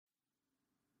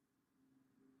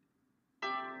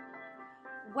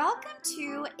Welcome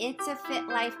to It's a Fit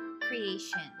Life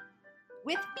Creation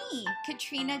with me,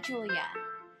 Katrina Julia.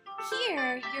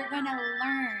 Here, you're going to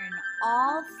learn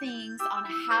all things on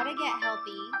how to get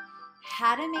healthy,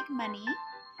 how to make money,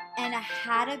 and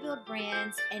how to build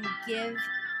brands and give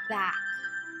back,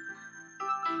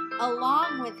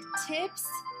 along with tips,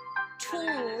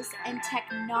 tools, and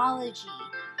technology,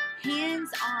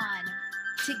 hands-on,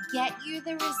 to get you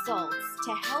the results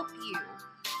to help you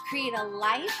create a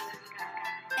life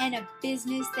and a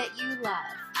business that you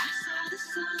love. I saw the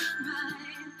sunrise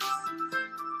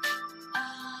of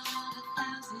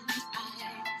 1,000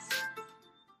 eyes.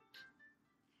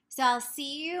 So I'll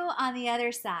see you on the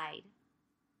other side.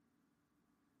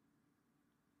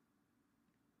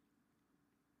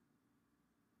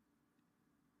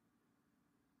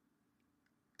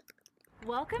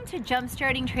 Welcome to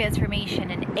Jumpstarting Transformation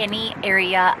in any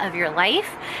area of your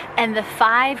life and the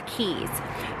 5 keys.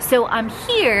 So I'm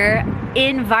here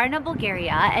in Varna,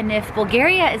 Bulgaria, and if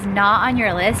Bulgaria is not on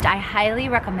your list, I highly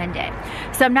recommend it.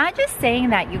 So I'm not just saying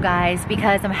that, you guys,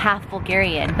 because I'm half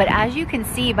Bulgarian, but as you can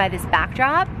see by this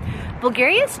backdrop,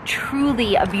 Bulgaria is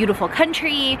truly a beautiful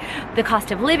country. The cost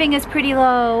of living is pretty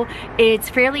low. It's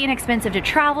fairly inexpensive to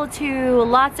travel to,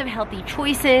 lots of healthy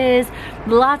choices,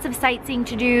 lots of sightseeing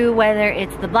to do, whether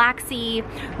it's the Black Sea,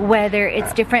 whether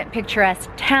it's different picturesque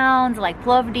towns like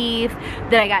Plovdiv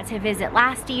that I got to visit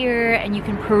last year, and you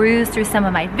can peruse through some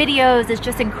of my videos. It's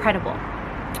just incredible.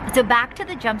 So back to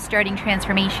the Jumpstarting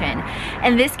Transformation,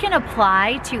 and this can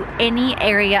apply to any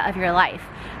area of your life.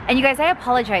 And you guys, I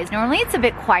apologize. Normally it's a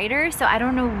bit quieter, so I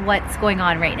don't know what's going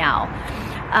on right now.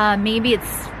 Maybe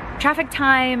it's traffic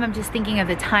time. I'm just thinking of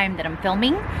the time that I'm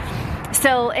filming.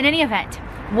 So in any event,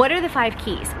 what are the 5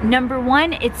 keys? Number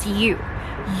 1, it's you.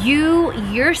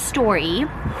 Your story,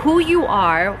 who you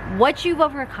are, what you've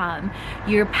overcome,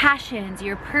 your passions,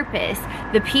 your purpose,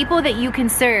 the people that you can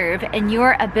serve, and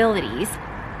your abilities,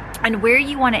 and where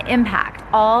you want to impact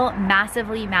all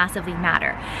massively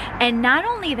matter. And not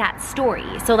only that story,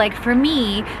 so like for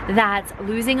me, that's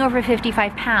losing over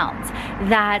 55 pounds,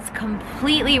 that's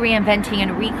completely reinventing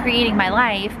and recreating my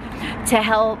life to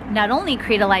help not only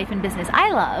create a life and business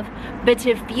I love, but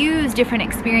to fuse different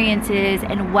experiences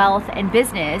and wealth and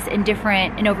business in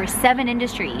over 7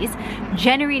 industries,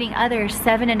 generating other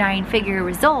 7 to 9 figure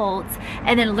results,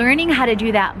 and then learning how to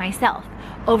do that myself.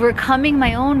 Overcoming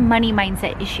my own money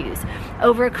mindset issues,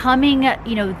 overcoming,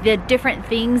 the different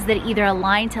things that either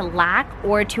align to lack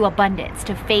or to abundance,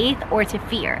 to faith or to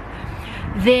fear.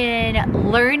 Then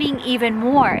learning even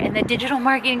more in the digital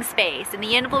marketing space, in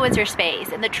the influencer space,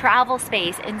 in the travel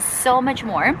space, and so much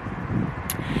more.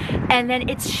 And then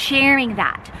it's sharing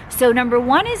that. So number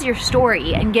 1 is your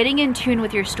story and getting in tune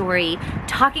with your story,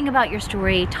 talking about your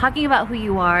story, talking about who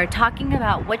you are, talking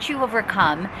about what you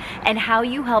overcome and how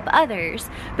you help others.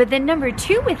 But then number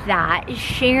 2 with that is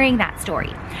sharing that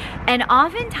story. And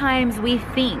oftentimes we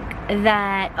think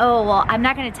that, oh, well, I'm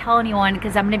not going to tell anyone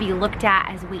because I'm going to be looked at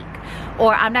as weak.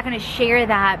 Or I'm not going to share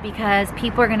that because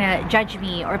people are going to judge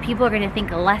me, or people are going to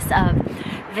think less of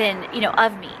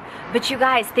me. But you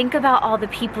guys, think about all the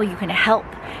people you can help.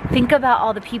 Think about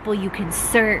all the people you can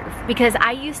serve. Because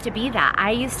I used to be that.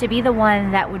 I used to be the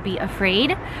one that would be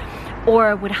afraid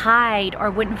or would hide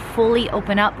or wouldn't fully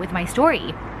open up with my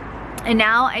story. And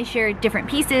now I share different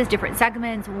pieces, different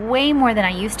segments, way more than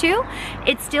I used to.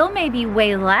 It still may be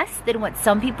way less than what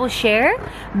some people share,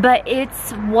 but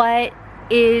it's what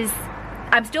is,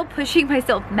 I'm still pushing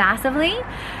myself massively,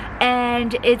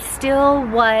 and it's still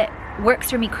what works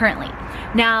for me currently.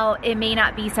 Now, it may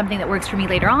not be something that works for me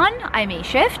later on. I may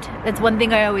shift. That's one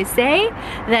thing I always say,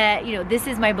 that, this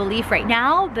is my belief right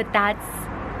now, but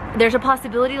there's a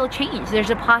possibility it'll change. There's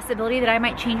a possibility that I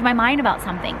might change my mind about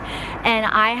something. And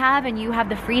I have, and you have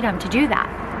the freedom to do that.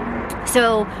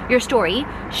 So your story,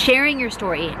 sharing your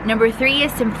story. Number 3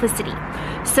 is simplicity.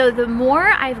 So the more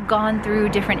I've gone through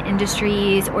different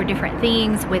industries or different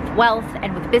things with wealth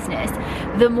and with business,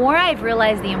 the more I've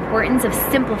realized the importance of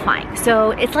simplifying.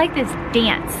 So it's like this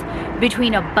dance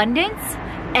between abundance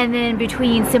and then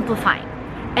between simplifying,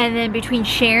 and then between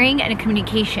sharing and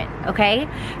communication, okay?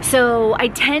 So I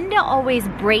tend to always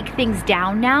break things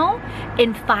down now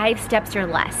in 5 steps or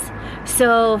less.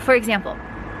 So for example,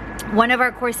 one of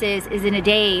our courses is in a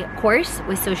day course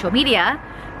with social media,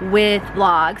 with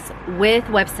blogs, with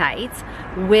websites,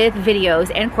 with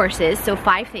videos and courses, so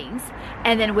 5 things.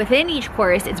 And then within each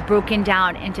course, it's broken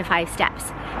down into 5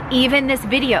 steps. Even this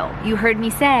video, you heard me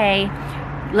say,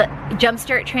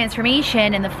 Jumpstart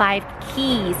Transformation and the 5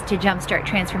 keys to Jumpstart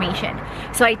Transformation.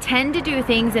 So I tend to do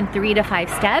things in 3 to 5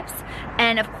 steps.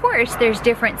 And of course, there's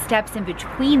different steps in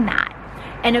between that.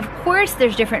 And of course,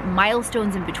 there's different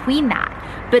milestones in between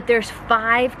that, but there's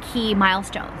 5 key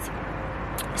milestones.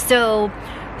 So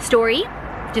story,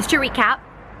 just to recap,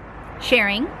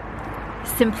 sharing,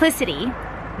 simplicity,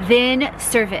 then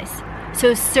service.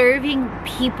 So serving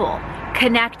people,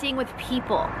 connecting with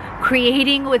people,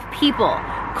 creating with people,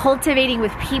 cultivating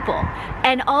with people.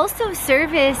 And also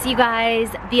service, you guys,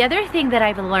 the other thing that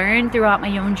I've learned throughout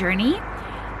my own journey,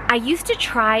 I used to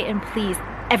try and please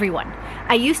everyone.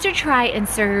 I used to try and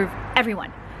serve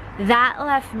everyone. That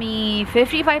left me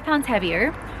 55 pounds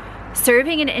heavier,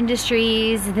 serving in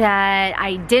industries that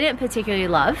I didn't particularly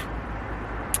love,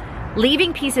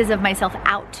 leaving pieces of myself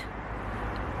out,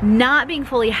 not being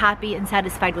fully happy and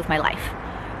satisfied with my life,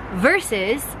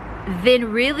 versus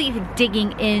then really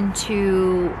digging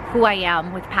into who I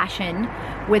am with passion,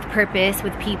 with purpose,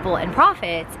 with people and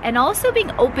profits, and also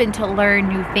being open to learn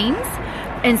new things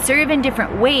and serve in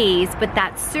different ways, but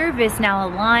that service now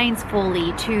aligns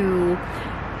fully to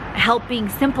helping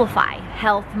simplify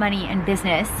health, money, and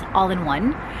business all in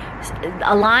one,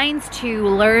 aligns to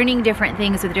learning different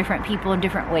things with different people in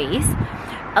different ways,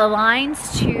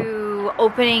 aligns to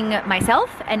opening myself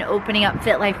and opening up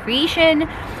Fit Life Creation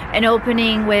and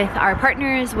opening with our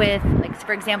partners with, like,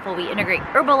 for example, we integrate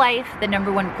Herbalife, the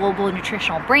 #1 global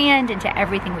nutritional brand, into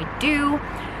everything we do.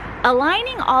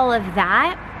 Aligning all of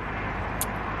that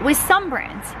with some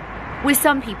brands, with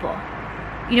some people,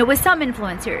 you know, with some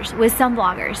influencers, with some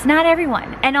bloggers, not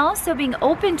everyone. And also being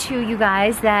open to, you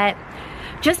guys, that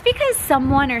just because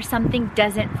someone or something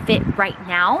doesn't fit right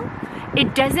now,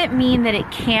 it doesn't mean that it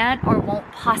can't or won't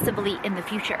possibly in the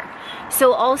future.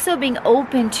 So also being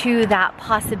open to that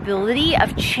possibility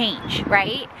of change,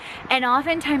 right? And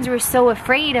oftentimes we're so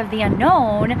afraid of the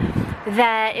unknown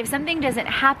that if something doesn't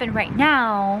happen right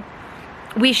now,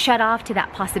 we shut off to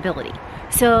that possibility.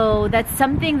 So that's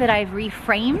something that I've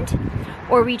reframed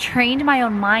or retrained my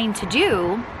own mind to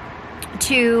do,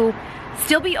 to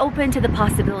still be open to the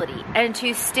possibility and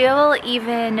to still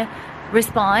even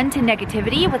respond to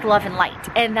negativity with love and light.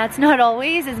 And that's not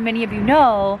always, as many of you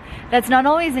know, that's not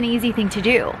always an easy thing to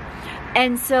do.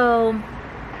 And so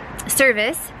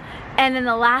service, and then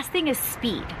the last thing is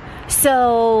speed.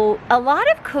 So a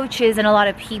lot of coaches and a lot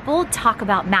of people talk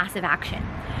about massive action.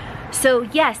 So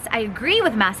yes, I agree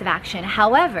with massive action.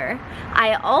 However,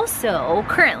 I also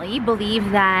currently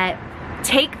believe that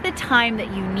take the time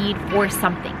that you need for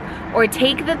something, or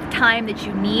take the time that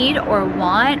you need or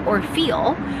want or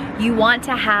feel you want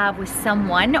to have with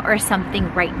someone or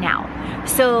something right now.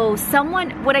 So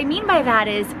someone, what I mean by that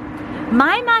is,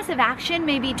 my massive action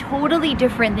may be totally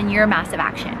different than your massive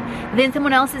action, than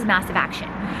someone else's massive action.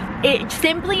 It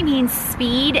simply means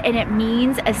speed, and it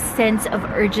means a sense of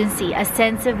urgency, a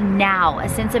sense of now, a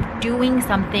sense of doing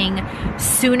something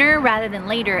sooner rather than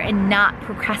later and not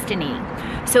procrastinating.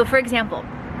 So for example,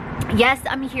 yes,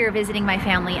 I'm here visiting my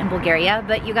family in Bulgaria,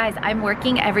 but you guys, I'm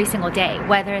working every single day,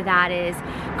 whether that is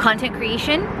content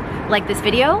creation, like this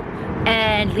video,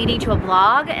 and leading to a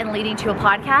blog and leading to a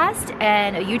podcast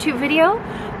and a YouTube video,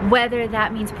 whether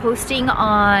that means posting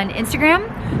on Instagram,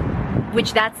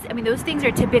 which that's, I mean, those things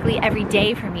are typically every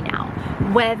day for me now,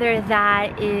 whether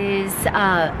that is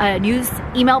a news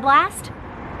email blast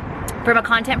from a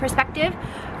content perspective,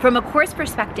 from a course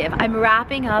perspective. I'm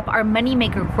wrapping up our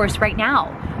Moneymaker course right now,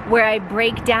 where I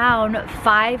break down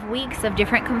 5 weeks of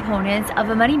different components of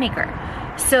a moneymaker.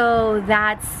 So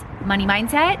that's money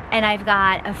mindset, and I've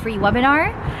got a free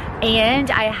webinar, and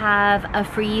I have a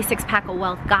free 6-pack of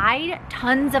wealth guide,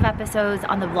 tons of episodes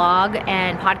on the blog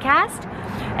and podcast,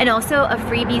 and also a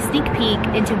freebie sneak peek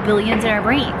into billions in our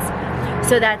brains.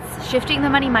 So that's shifting the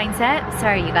money mindset.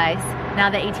 Sorry, you guys, now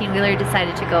the 18-wheeler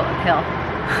decided to go uphill.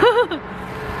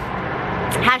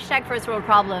 Hashtag first world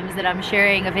problems that I'm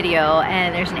sharing a video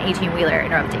and there's an 18-wheeler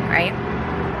interrupting, right?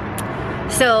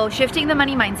 So shifting the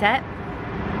money mindset.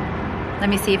 Let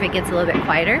me see if it gets a little bit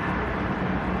quieter.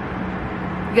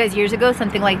 You guys, years ago,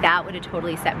 something like that would have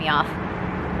totally set me off.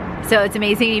 So it's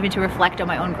amazing even to reflect on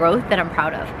my own growth that I'm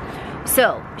proud of.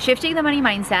 So shifting the money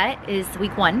mindset is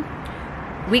week 1.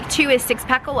 Week 2 is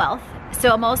 6-pack of wealth.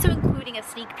 So I'm also including a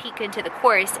sneak peek into the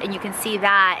course, and you can see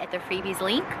that at the freebies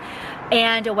link,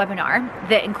 and a webinar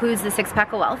that includes the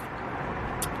 6-pack of wealth.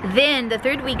 Then the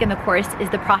 3rd week in the course is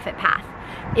the profit path.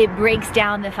 It breaks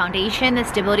down the foundation, the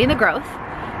stability, and the growth.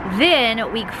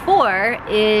 Then week 4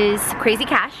 is crazy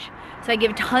cash. So I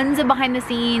give tons of behind the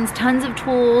scenes, tons of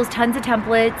tools, tons of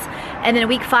templates. And then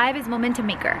week 5 is momentum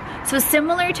maker. So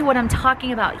similar to what I'm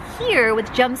talking about here with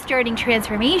jumpstarting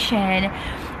transformation,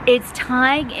 it's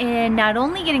tying in not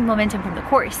only getting momentum from the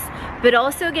course, but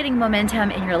also getting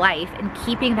momentum in your life and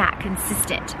keeping that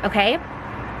consistent, okay?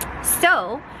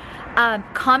 So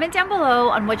Comment down below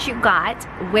on what you got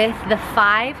with the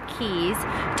 5 keys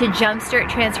to jumpstart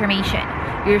transformation.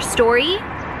 Your story,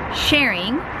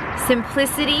 sharing,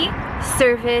 simplicity,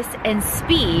 service, and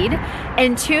speed.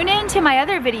 And tune in to my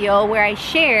other video where I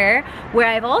share where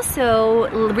I've also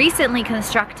recently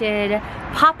constructed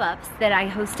pop-ups that I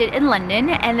hosted in London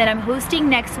and that I'm hosting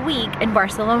next week in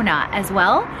Barcelona as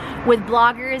well, with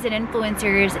bloggers and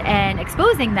influencers, and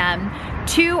exposing them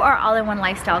to our all-in-one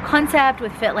lifestyle concept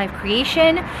with Fit Life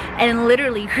Creation and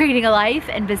literally creating a life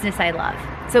and business I love.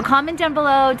 So comment down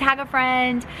below, tag a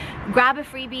friend, grab a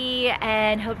freebie,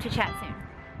 and hope to chat soon.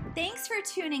 Thanks for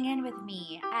tuning in with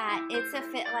me at It's a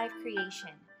Fit Life Creation.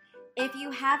 If you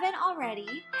haven't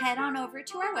already, head on over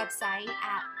to our website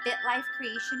at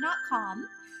fitlifecreation.com,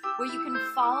 where you can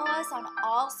follow us on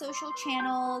all social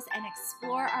channels and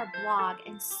explore our blog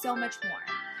and so much more.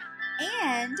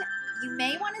 And you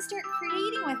may want to start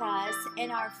creating with us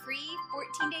in our free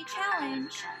 14-day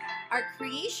challenge, our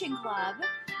Creation Club,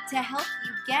 to help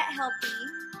you get healthy,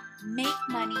 make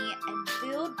money, and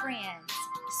build brands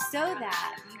so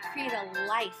that you create a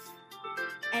life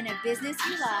and a business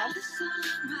you love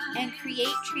and create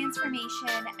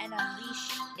transformation and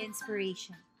unleash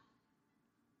inspiration.